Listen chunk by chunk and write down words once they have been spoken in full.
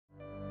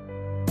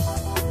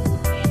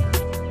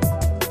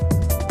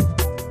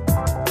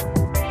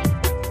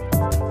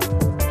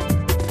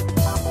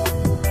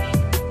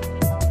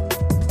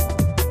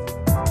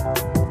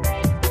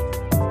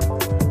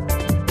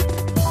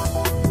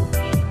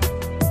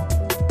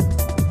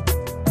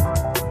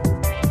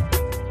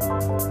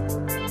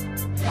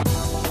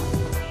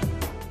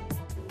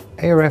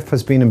ARF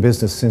has been in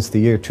business since the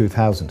year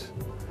 2000.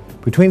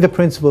 Between the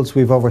principals,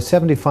 we've over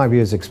 75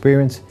 years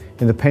experience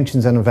in the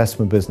pensions and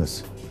investment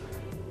business.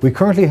 We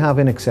currently have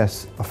in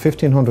excess of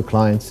 1,500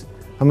 clients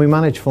and we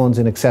manage funds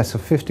in excess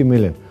of 50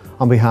 million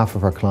on behalf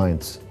of our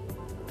clients.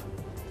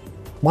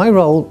 My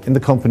role in the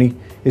company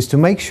is to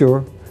make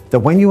sure that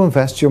when you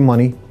invest your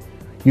money,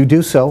 you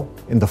do so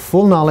in the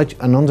full knowledge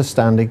and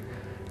understanding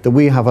that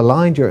we have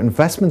aligned your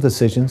investment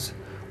decisions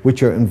with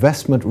your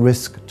investment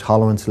risk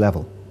tolerance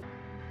level.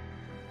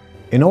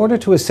 In order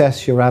to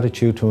assess your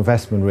attitude to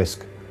investment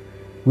risk,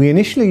 we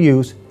initially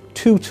use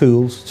two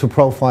tools to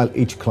profile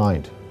each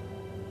client.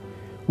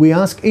 We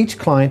ask each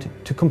client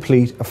to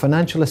complete a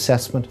financial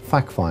assessment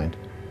fact find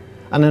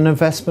and an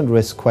investment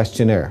risk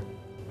questionnaire.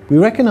 We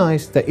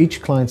recognise that each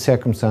client's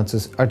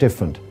circumstances are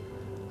different,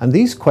 and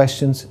these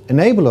questions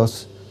enable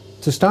us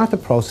to start the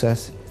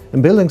process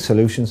in building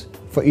solutions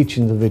for each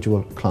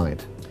individual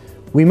client.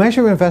 We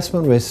measure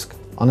investment risk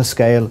on a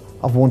scale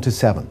of 1 to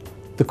 7.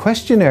 The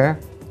questionnaire,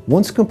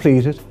 once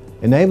completed,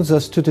 enables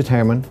us to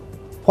determine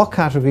what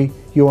category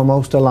you are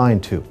most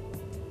aligned to.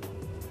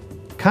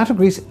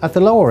 Categories at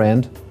the lower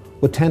end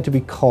would tend to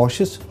be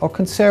cautious or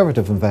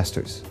conservative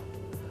investors.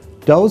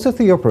 Those at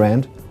the upper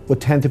end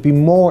would tend to be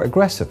more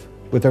aggressive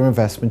with their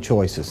investment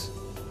choices.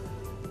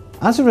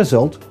 As a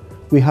result,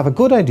 we have a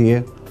good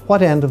idea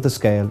what end of the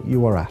scale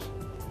you are at.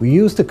 We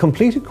use the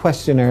completed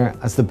questionnaire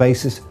as the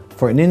basis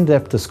for an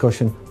in-depth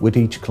discussion with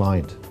each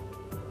client.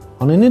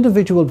 On an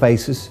individual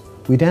basis,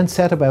 we then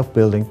set about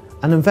building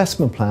an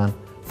investment plan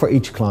for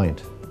each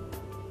client.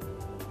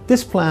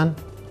 This plan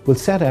will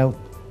set out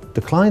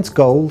the client's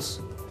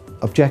goals,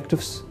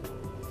 objectives,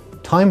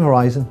 time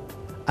horizon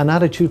and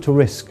attitude to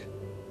risk,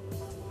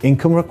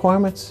 income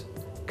requirements,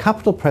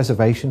 capital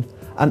preservation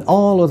and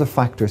all other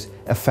factors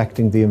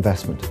affecting the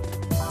investment.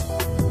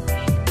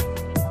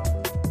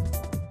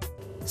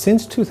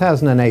 Since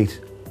 2008,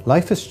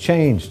 life has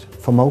changed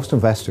for most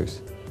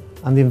investors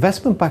and the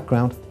investment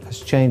background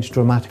has changed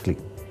dramatically.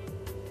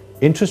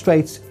 Interest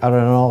rates are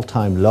at an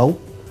all-time low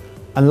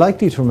and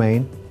likely to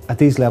remain at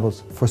these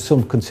levels for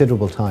some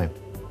considerable time.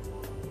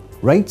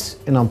 Rates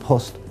in An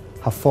Post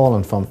have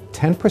fallen from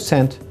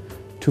 10%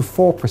 to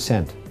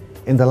 4%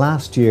 in the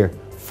last year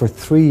for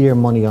 3-year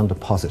money on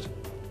deposit.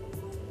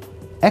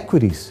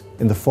 Equities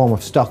in the form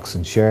of stocks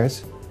and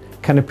shares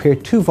can appear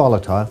too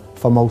volatile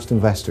for most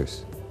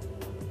investors.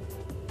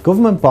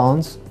 Government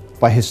bonds,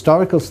 by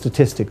historical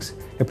statistics,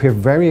 appear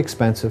very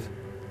expensive,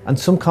 and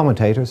some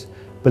commentators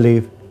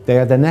believe they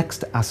are the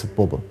next asset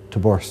bubble to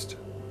burst,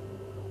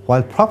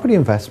 while property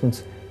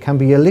investments can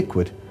be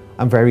illiquid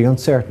and very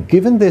uncertain.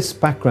 Given this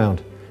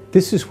background,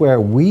 this is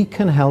where we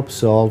can help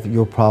solve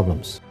your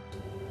problems.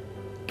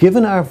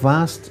 Given our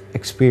vast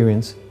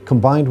experience,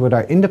 combined with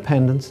our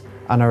independence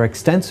and our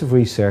extensive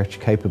research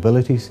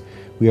capabilities,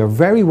 we are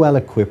very well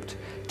equipped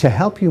to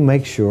help you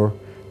make sure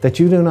that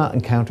you do not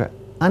encounter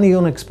any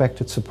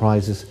unexpected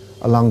surprises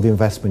along the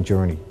investment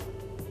journey.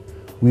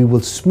 We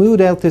will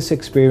smooth out this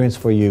experience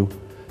for you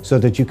so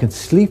that you can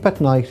sleep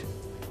at night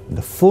in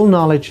the full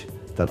knowledge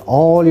that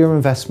all your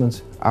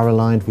investments are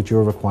aligned with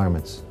your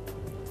requirements.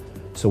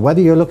 So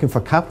whether you're looking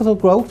for capital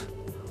growth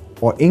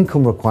or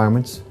income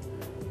requirements,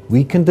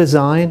 we can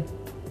design,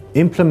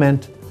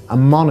 implement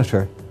and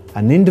monitor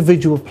an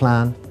individual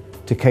plan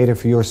to cater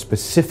for your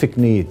specific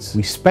needs.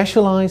 We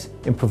specialise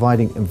in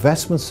providing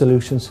investment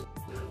solutions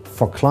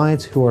for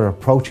clients who are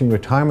approaching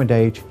retirement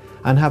age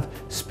and have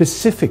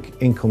specific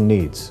income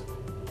needs.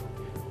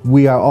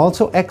 We are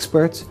also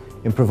experts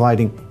in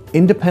providing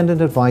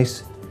independent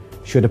advice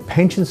should a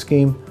pension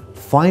scheme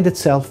find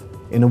itself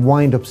in a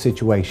wind-up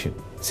situation.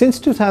 Since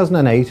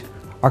 2008,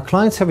 our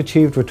clients have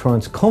achieved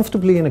returns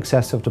comfortably in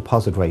excess of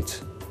deposit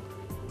rates.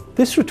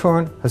 This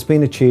return has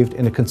been achieved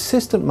in a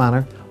consistent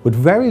manner with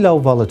very low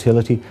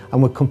volatility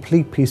and with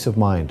complete peace of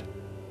mind.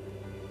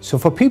 So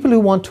for people who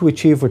want to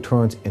achieve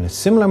returns in a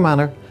similar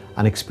manner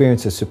and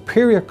experience a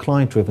superior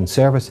client-driven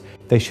service,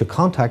 they should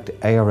contact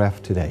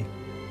ARF today.